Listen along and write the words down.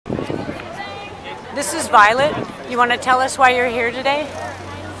This is Violet. You want to tell us why you're here today? I'm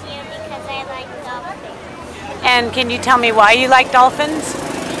here because I like dolphins. And can you tell me why you like dolphins?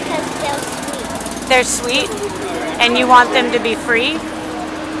 Because they're sweet. They're sweet? And you want them to be free?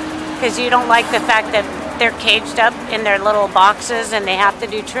 Because you don't like the fact that they're caged up in their little boxes and they have to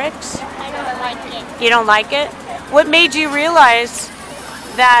do tricks? I don't like it. You don't like it? What made you realize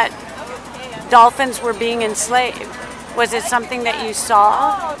that dolphins were being enslaved? Was it something that you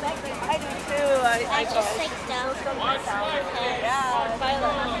saw? I just like dolphins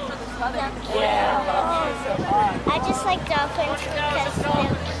I just like dolphins because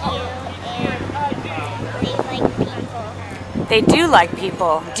they're cute and they like people. They do like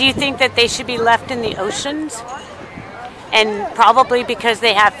people. Do you think that they should be left in the oceans? And probably because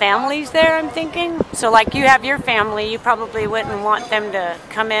they have families there, I'm thinking. So like you have your family, you probably wouldn't want them to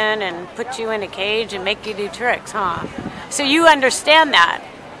come in and put you in a cage and make you do tricks, huh? So you understand that.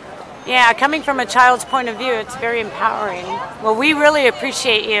 Yeah, coming from a child's point of view, it's very empowering. Well, we really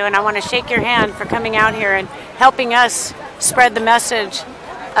appreciate you, and I want to shake your hand for coming out here and helping us spread the message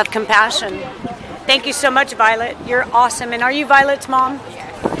of compassion. Thank you so much, Violet. You're awesome. And are you Violet's mom?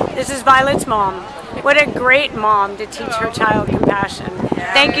 This is Violet's mom. What a great mom to teach her child compassion.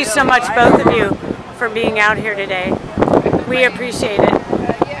 Thank you so much, both of you, for being out here today. We appreciate it.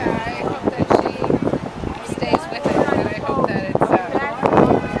 Yeah, I hope that she stays with it, and I hope that it's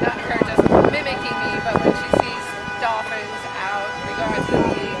not her just mimicking me, but when she sees dolphins out, regardless of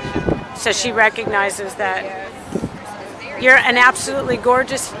the age. So she recognizes that you're an absolutely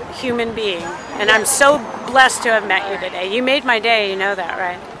gorgeous human being, and I'm so blessed to have met you today. You made my day, you know that,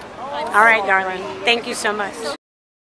 right? All right, darling. Thank you so much.